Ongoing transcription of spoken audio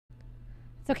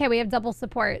It's okay, we have double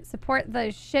support. Support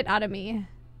the shit out of me.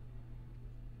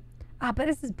 Ah, but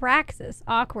this is Braxis.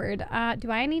 Awkward.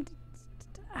 Do I need to...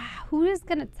 who is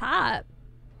gonna top?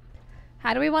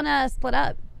 How do we want to split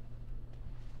up?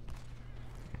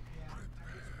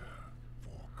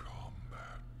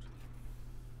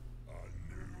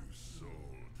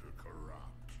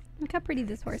 Look how pretty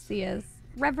this horsey is.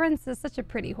 Reverence is such a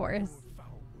pretty horse.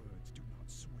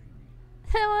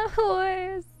 Hello,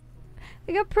 horse.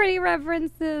 We got pretty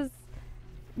reverences.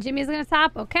 Jimmy's gonna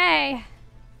top. Okay.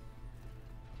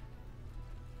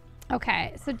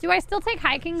 Okay, so do I still take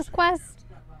High King's quest?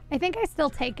 I think I still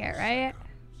take it, right?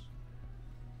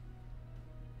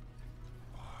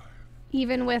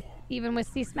 Even with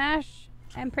Sea Smash,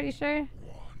 I'm pretty sure.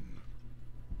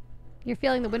 You're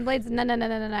feeling the wind blades? No, no, no,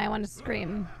 no, no, no. I want to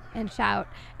scream and shout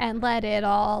and let it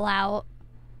all out.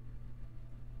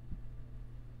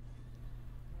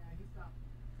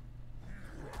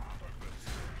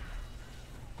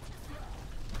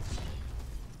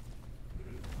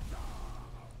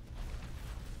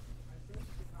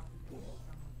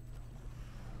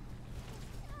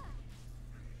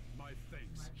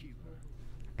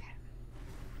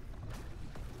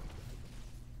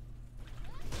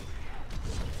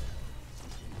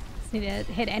 Need to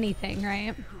hit anything,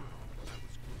 right?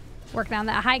 Working on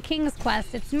that High King's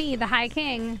quest. It's me, the High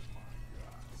King.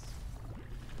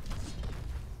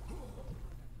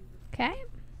 Okay.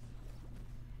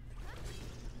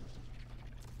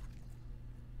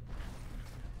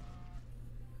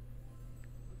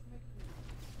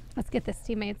 Let's get this,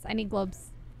 teammates. I need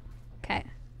globes. Okay.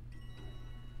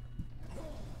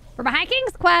 For my High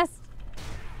King's quest.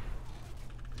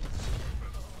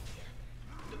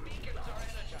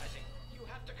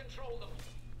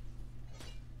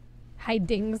 Hi,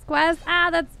 Ding's quest. Ah,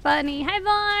 that's funny. Hi,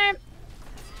 Varm.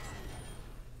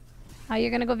 Oh, you're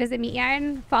gonna go visit Meat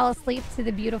Yard? Fall asleep to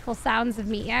the beautiful sounds of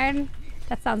Meat Yard?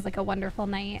 That sounds like a wonderful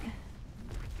night.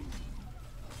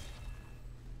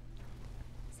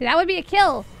 See, that would be a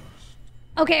kill.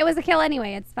 Okay, it was a kill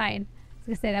anyway. It's fine. I was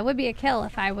gonna say, that would be a kill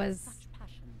if I was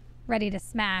ready to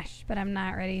smash, but I'm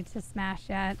not ready to smash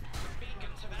yet.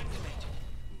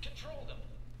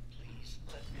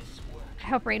 I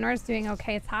hope Raynor's doing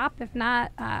okay top. If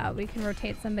not, we can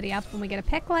rotate somebody up when we get a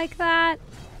pick like that.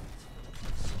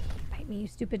 Bite me, you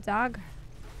stupid dog.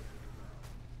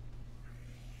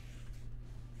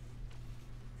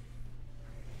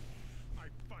 I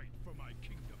fight for my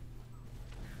kingdom.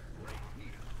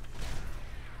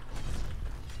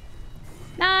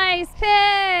 Nice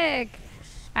pick!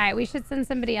 Alright, we should send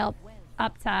somebody else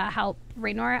up to help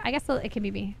Raynor. I guess it can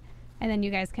be me. And then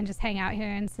you guys can just hang out here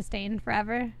and sustain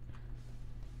forever.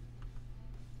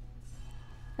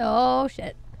 Oh,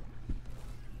 shit.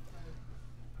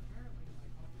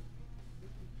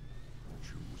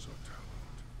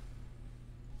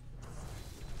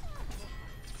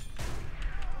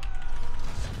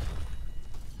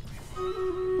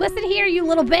 Listen here, you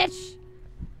little bitch.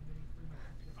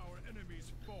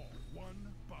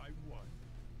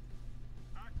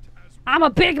 I'm a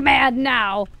big man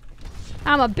now.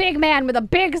 I'm a big man with a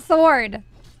big sword.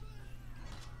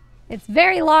 It's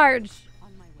very large.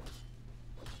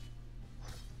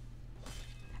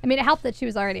 I mean, it helped that she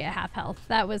was already at half health.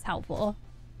 That was helpful.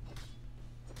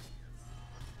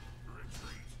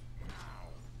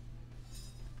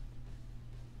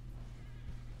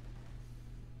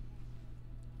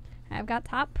 I've got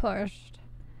top pushed.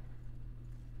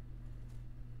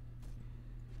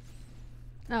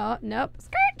 Oh, nope.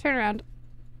 Skirt! Turn around.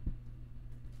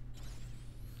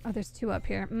 Oh, there's two up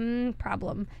here.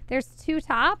 Problem. There's two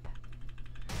top.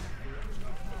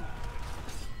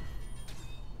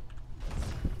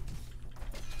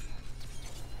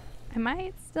 I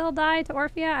might still die to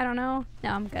Orphea. I don't know. No,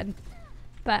 I'm good.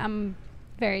 But I'm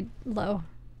very low.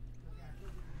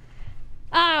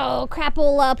 Oh,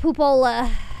 crapola, poopola.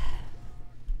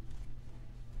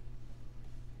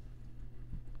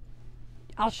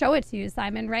 I'll show it to you,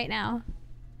 Simon, right now.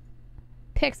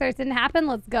 Pixars didn't happen.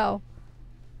 Let's go.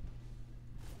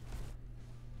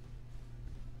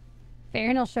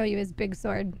 Varian will show you his big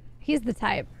sword. He's the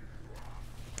type.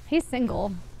 He's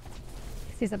single.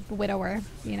 He's a widower,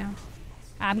 you know.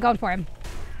 I'm going for him.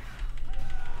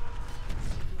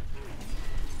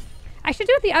 I should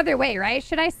do it the other way, right?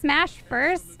 Should I smash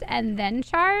first and then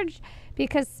charge?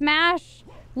 Because smash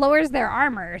lowers their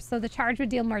armor, so the charge would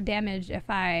deal more damage if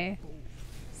I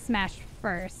smash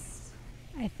first,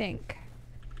 I think.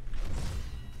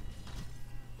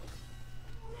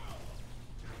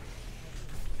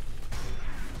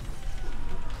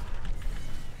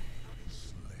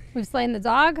 We've slain the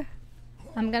dog.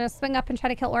 I'm gonna swing up and try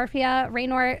to kill Orphea.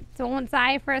 Raynor, don't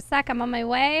die for a sec. I'm on my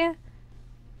way.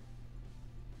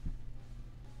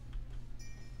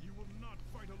 You will not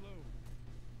fight alone.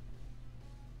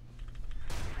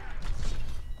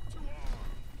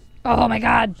 Oh my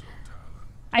god.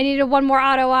 I needed one more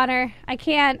auto on her. I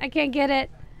can't get it.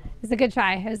 It was a good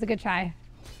try. It was a good try.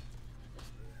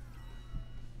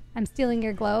 I'm stealing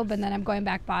your globe and then I'm going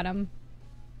back bottom.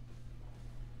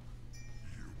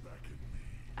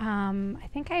 I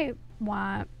think I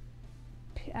want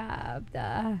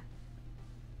that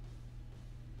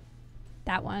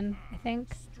one, I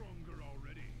think. Stronger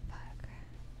already. Fuck.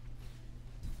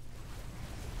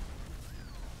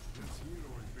 This hero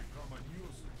has become a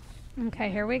nuisance. Okay,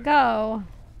 here we go.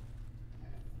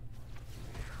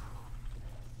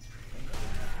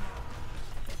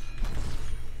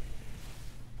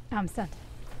 Oh, I'm stunned.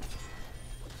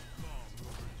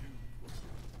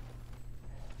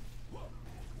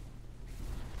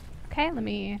 Okay, let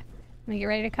me get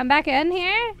ready to come back in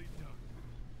here.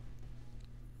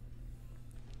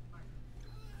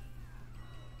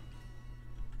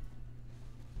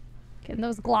 Getting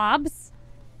those globs.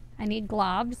 I need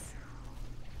globs.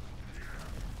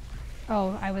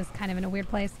 Oh, I was kind of in a weird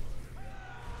place.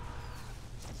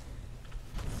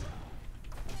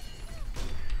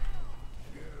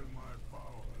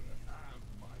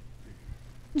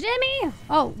 Jimmy!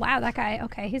 Oh, wow, that guy.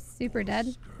 Okay, he's super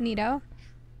dead. Neato.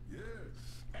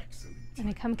 Let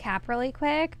me come cap really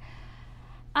quick.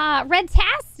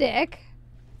 Redtastic,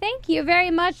 thank you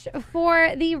very much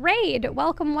for the raid.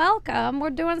 Welcome, welcome. We're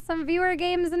doing some viewer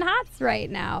games and hots right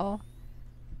now.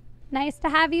 Nice to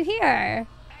have you here.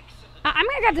 I'm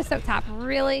gonna grab this up top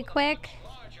really quick.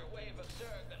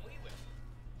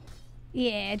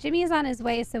 Yeah, Jimmy's on his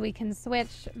way so we can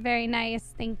switch. Very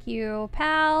nice. Thank you,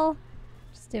 pal.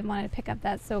 Just didn't want to pick up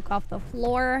that soak off the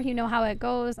floor. You know how it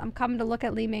goes. I'm coming to look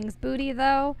at Li Ming's booty,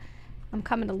 though. I'm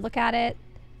coming to look at it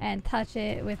and touch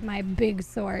it with my big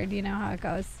sword. You know how it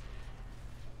goes.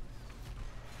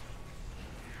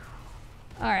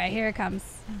 Alright, here it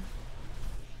comes.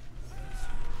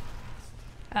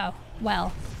 Oh,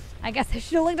 well. I guess I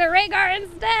should have looked at Rhaegar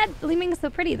instead. Li Ming's so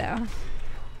pretty, though.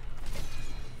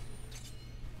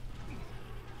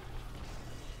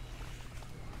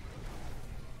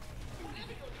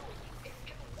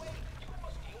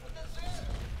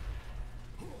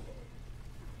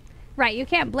 Right, you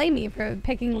can't blame me for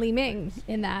picking Li Ming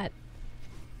in that.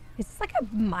 Is this like a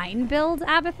mine build,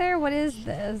 Abathur? What is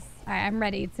this? Alright, I'm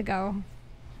ready to go.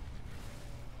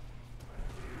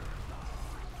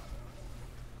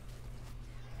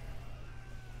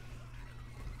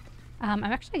 I'm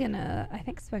actually gonna, I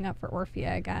think, swing up for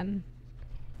Orphea again.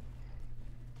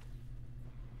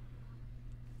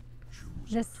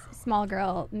 This small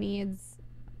girl needs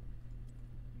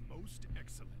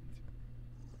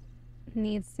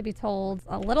to be told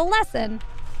a little lesson.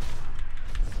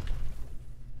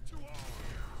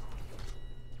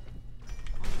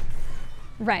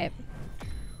 Right.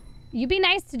 You be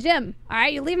nice to Jim.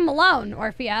 Alright, you leave him alone,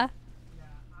 Orphea.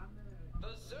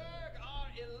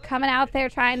 Coming out there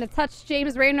trying to touch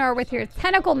James Raynor with your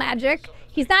tentacle magic.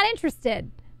 He's not interested.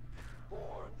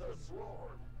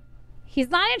 He's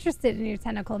not interested in your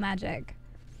tentacle magic.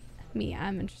 Me,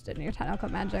 I'm interested in your tentacle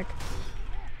magic.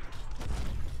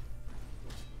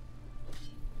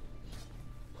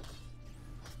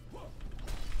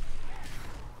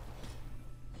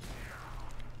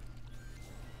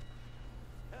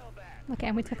 Okay,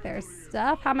 and we took their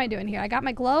stuff. How am I doing here? I got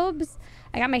my globes.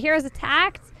 I got my heroes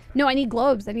attacked. No, I need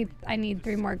globes. I need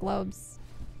 3 more globes.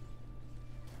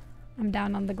 I'm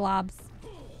down on the globs.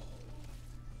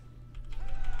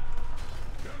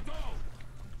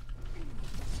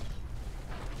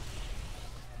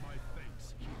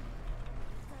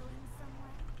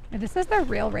 This is the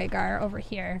real Rhaegar over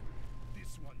here.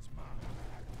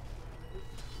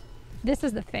 This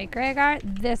is the fake Rhaegar.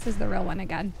 This is the real one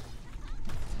again.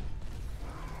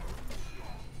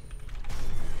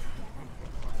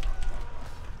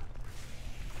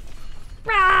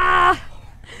 Ah!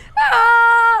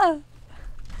 Ah!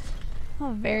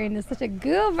 Oh, Varian is such a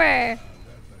goober.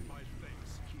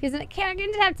 He's an character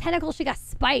didn't have tentacles. She got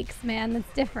spikes, man.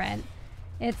 That's different.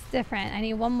 It's different. I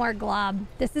need one more glob.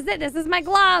 This is it. This is my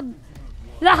glob.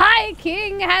 The High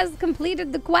King has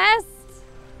completed the quest.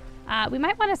 We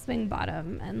might want to swing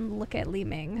bottom and look at Li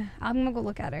Ming. I'm gonna go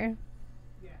look at her.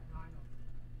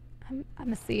 I'm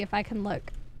gonna see if I can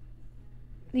look.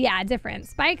 Yeah, different.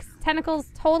 Spikes, tentacles,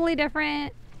 totally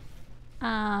different.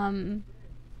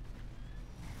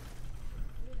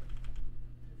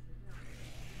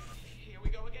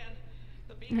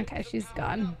 Okay, she's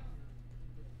gone.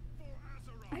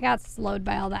 I got slowed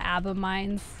by all the ABBA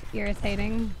mines.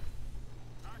 Irritating.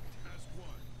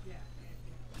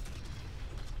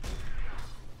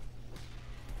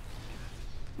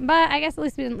 But I guess at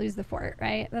least we didn't lose the fort,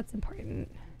 right? That's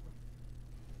important.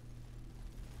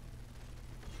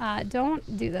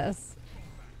 Don't do this.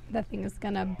 That thing is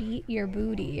gonna beat your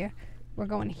booty. We're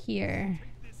going here.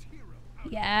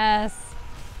 Yes.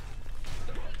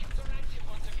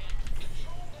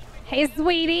 Hey,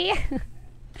 sweetie.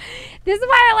 This is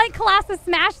why I like Colossus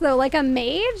Smash, though. Like a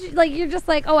mage, like you're just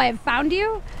like, oh, I have found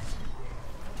you.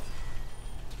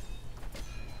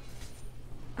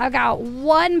 I've got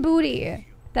one booty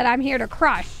that I'm here to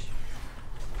crush.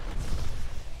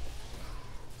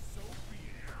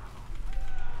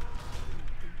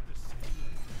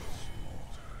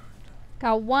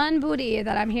 Got one booty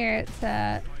that I'm here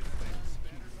to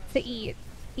eat.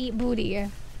 Eat booty.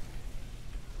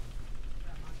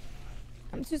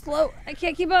 I'm too slow. I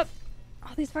can't keep up.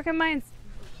 All these fucking mines.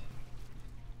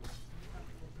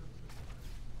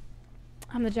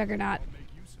 I'm the juggernaut.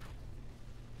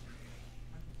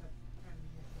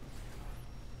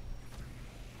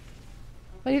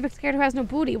 What do you look scared who has no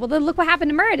booty? Well, then look what happened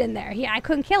to Muradin there. I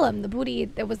couldn't kill him. The booty,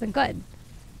 it wasn't good.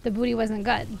 The booty wasn't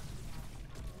good.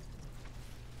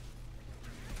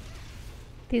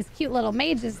 These cute little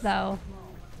mages, though.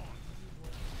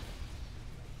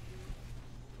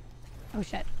 Oh,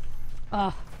 shit.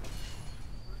 Oh.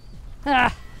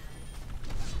 Ah.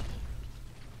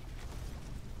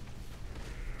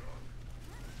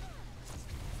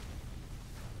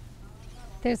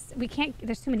 There's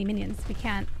too many minions. We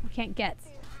can't get.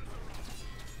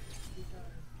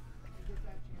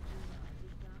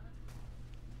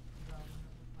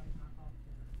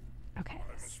 Okay,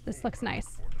 this looks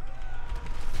nice.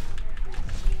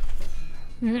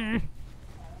 Mm.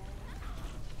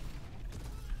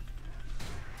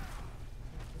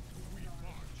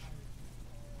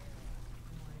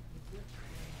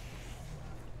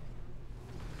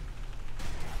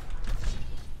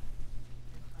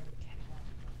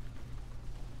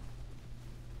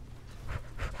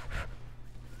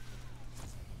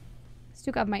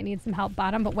 Stukov might need some help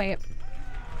bottom, but wait.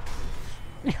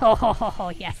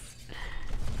 Oh, yes.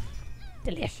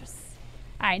 Delicious.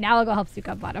 Alright, now I'll go help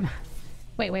Stukov bottom.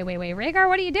 Wait. Rhaegar,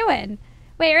 what are you doing?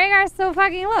 Wait, Rhaegar's so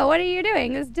fucking low. What are you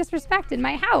doing? This disrespect in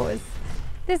my house.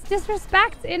 This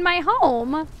disrespect in my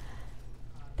home.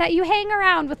 That you hang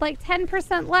around with like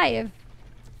 10% life.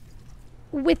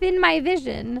 Within my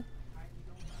vision.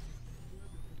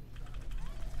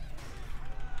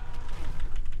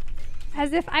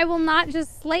 As if I will not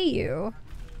just slay you.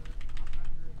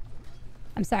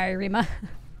 I'm sorry, Rima.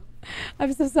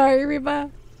 I'm so sorry,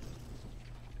 Rima.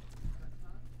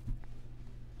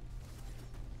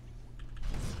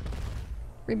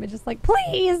 Rima just like,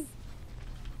 please!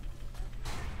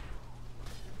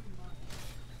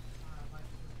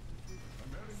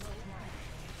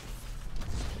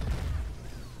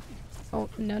 Oh,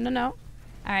 no.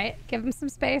 Alright, give them some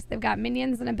space. They've got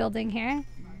minions in a building here.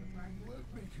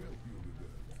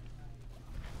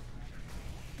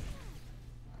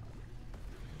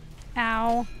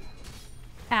 Ow.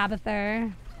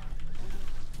 Abathur.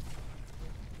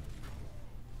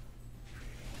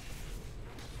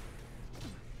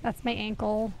 That's my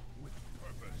ankle.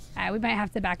 Alright, we might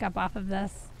have to back up off of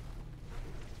this.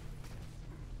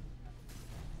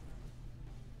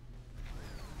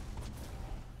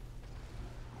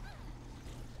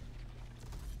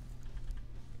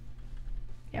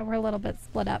 Yeah, we're a little bit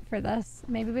split up for this.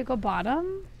 Maybe we go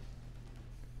bottom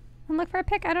and look for a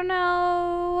pick. I don't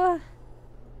know.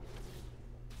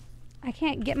 I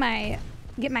can't get my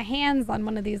hands on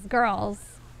one of these girls.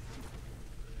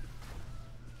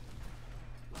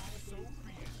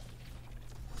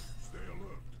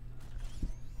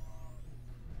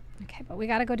 Okay, but we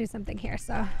gotta go do something here,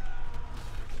 so.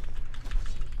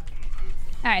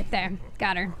 Alright, there.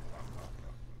 Got her.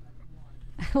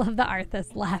 I love the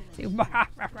Arthas laugh too.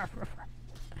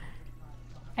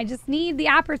 I just need the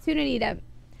opportunity to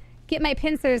get my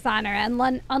pincers on her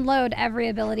and unload every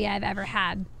ability I've ever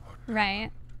had. Right?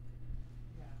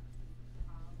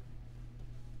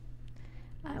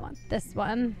 I want this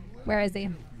one. Where is he?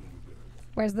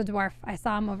 Where's the dwarf? I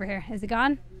saw him over here. Is he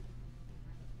gone?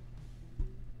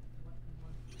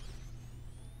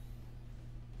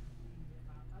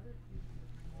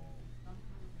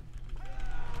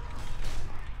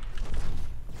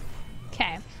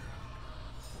 Okay.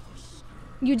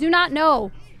 You do not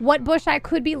know what bush I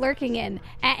could be lurking in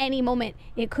at any moment.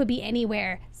 It could be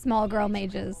anywhere. Small girl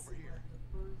mages.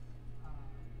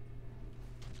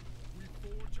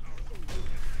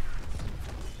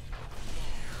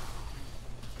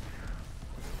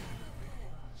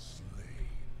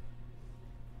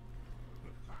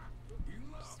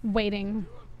 waiting.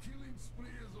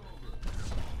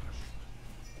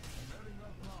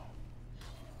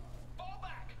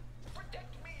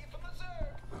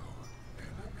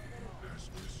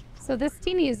 So this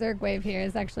teeny Zerg wave here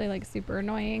is actually like super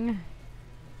annoying.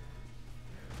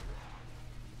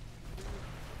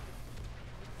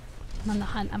 I'm on the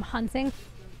hunt. I'm hunting,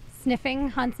 sniffing,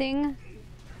 hunting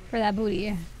for that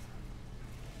booty.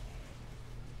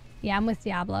 Yeah, I'm with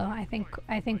Diablo. I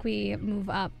think we move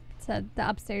up to the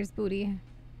upstairs booty.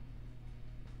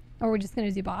 Or we're just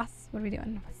gonna do boss. What are we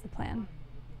doing? What's the plan?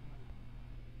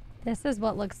 This is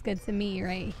what looks good to me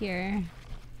right here.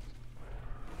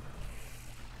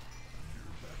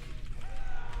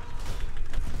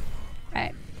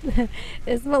 Alright.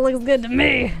 This is what looks good to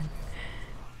me.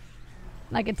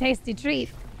 Like a tasty treat.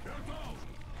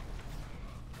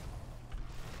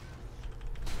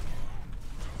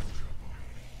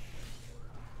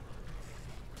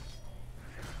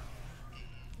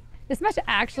 This must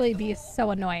actually be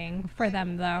so annoying for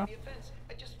them, though.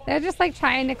 They're just like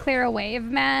trying to clear a wave,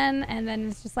 man, and then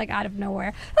it's just like out of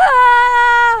nowhere.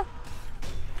 Ah!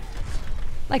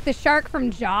 Like the shark from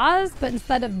Jaws, but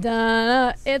instead of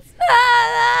duh, it's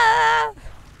ah!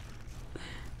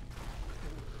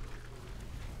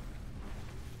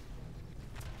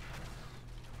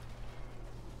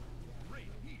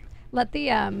 Let the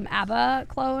ABBA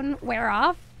clone wear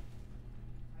off.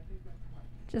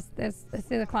 Just this.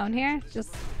 See the clone here?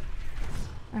 Just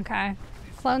okay.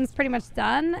 Clone's pretty much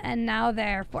done, and now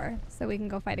they're 4, so we can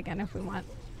go fight again if we want.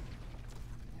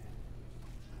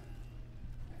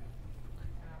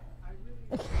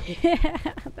 Yeah,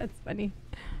 that's funny.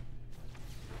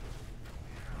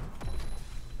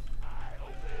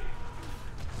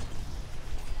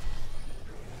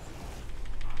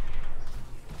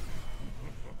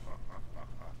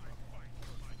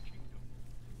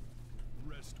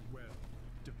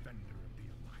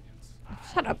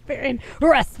 Shut up, Varian.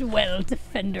 Rest well,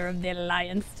 defender of the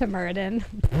Alliance, to Muradin.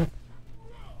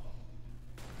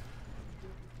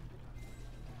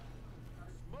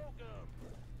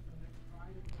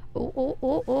 Oh, oh,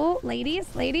 oh, oh.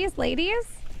 Ladies, ladies, ladies.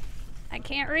 I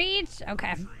can't reach.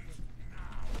 Okay.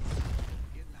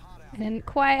 I didn't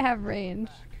quite have range.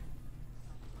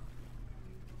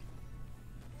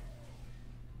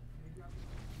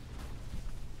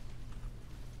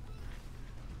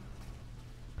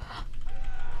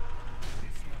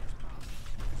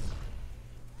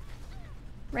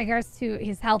 Regards to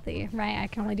he's healthy, right? I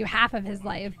can only do half of his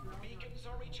life.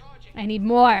 I need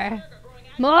more.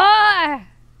 More!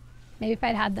 Maybe if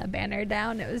I'd had the banner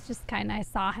down, it was just kind of, I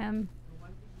saw him.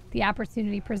 The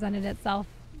opportunity presented itself.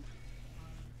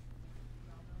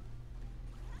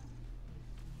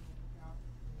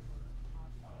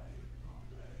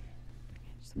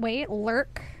 Just wait,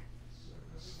 lurk.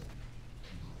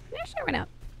 Yeah, sure, why not?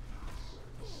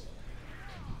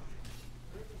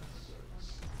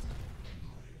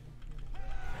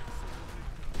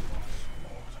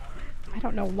 I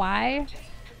don't know why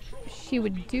she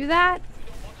would do that.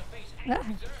 Ugh.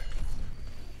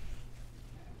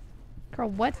 Girl,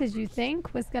 what did you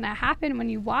think was gonna happen when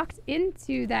you walked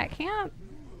into that camp?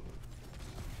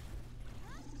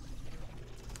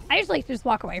 I usually just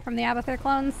walk away from the Abathur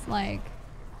clones. Like,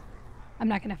 I'm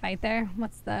not gonna fight there.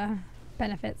 What's the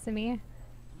benefit to me?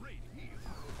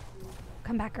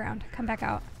 Come back around. Come back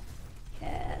out.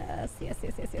 Yes, yes,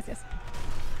 yes, yes, yes, yes.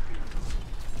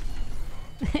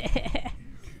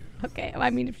 Okay, I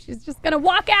mean, if she's just gonna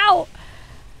walk out.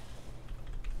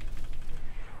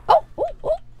 Oh, oh,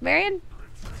 oh, Varian,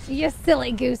 you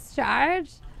silly goose charge.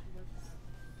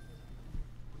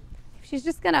 If she's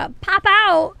just gonna pop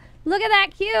out, look at that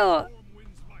cute.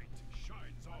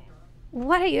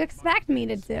 What do you expect me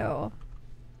to do?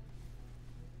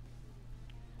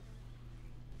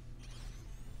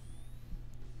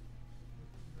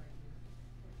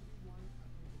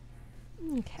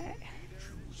 Okay.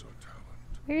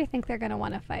 Where do you think they're gonna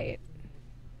want to fight?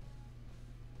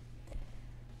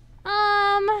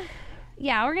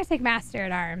 Yeah, we're gonna take Master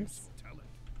at Arms.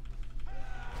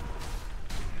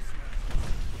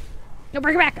 No,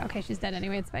 bring her back. Okay, she's dead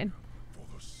anyway. It's fine.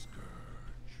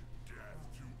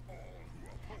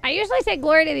 I usually take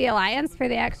Glory to the Alliance for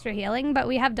the extra healing, but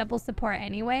we have double support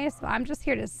anyway, so I'm just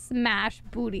here to smash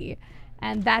booty,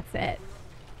 and that's it.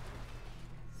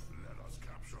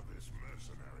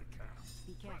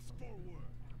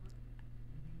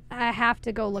 I have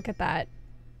to go look at that.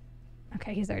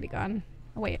 Okay, he's already gone.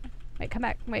 Oh, wait, come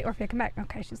back. Wait, Orphea, come back.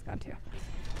 Okay, she's gone too.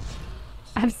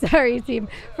 I'm sorry, team.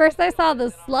 First I saw the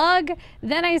slug,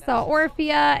 then I saw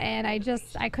Orphea, and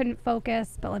I couldn't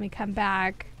focus, but let me come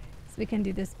back so we can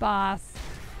do this boss.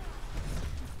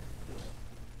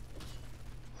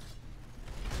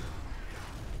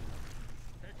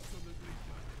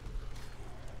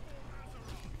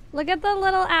 Look at the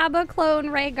little ABBA clone,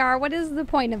 Rhaegar. What is the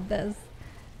point of this?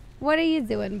 What are you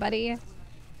doing, buddy?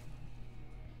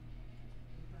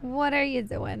 What are you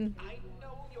doing? I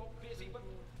know you're busy, but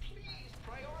please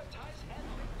prioritize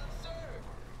handling the serve.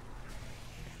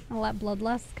 I'll let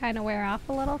Bloodlust kind of wear off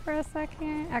a little for a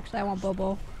second. Actually, I want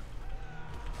Bobo.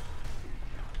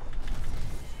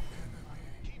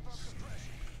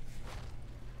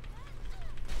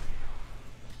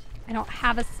 I don't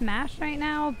have a smash right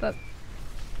now, but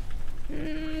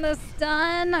the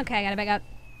stun. Okay, I gotta back up.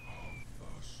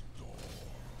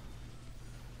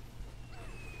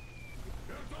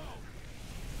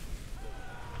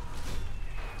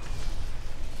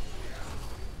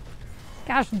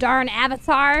 Gosh darn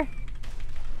Avatar.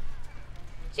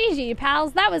 GG,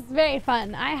 pals. That was very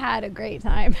fun. I had a great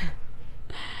time.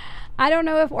 I don't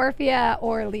know if Orphea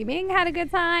or Li Ming had a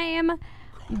good time,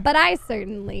 but I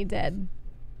certainly did.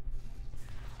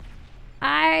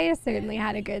 I certainly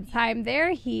had a good time.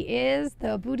 There he is,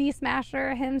 the booty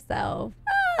smasher himself.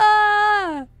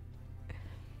 Ah!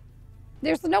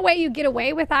 There's no way you get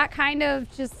away with that kind of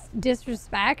just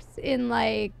disrespect in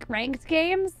like ranked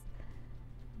games.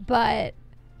 But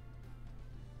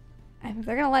if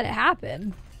they're gonna let it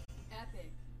happen.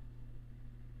 Epic.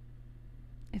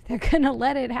 If they're gonna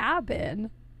let it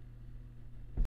happen.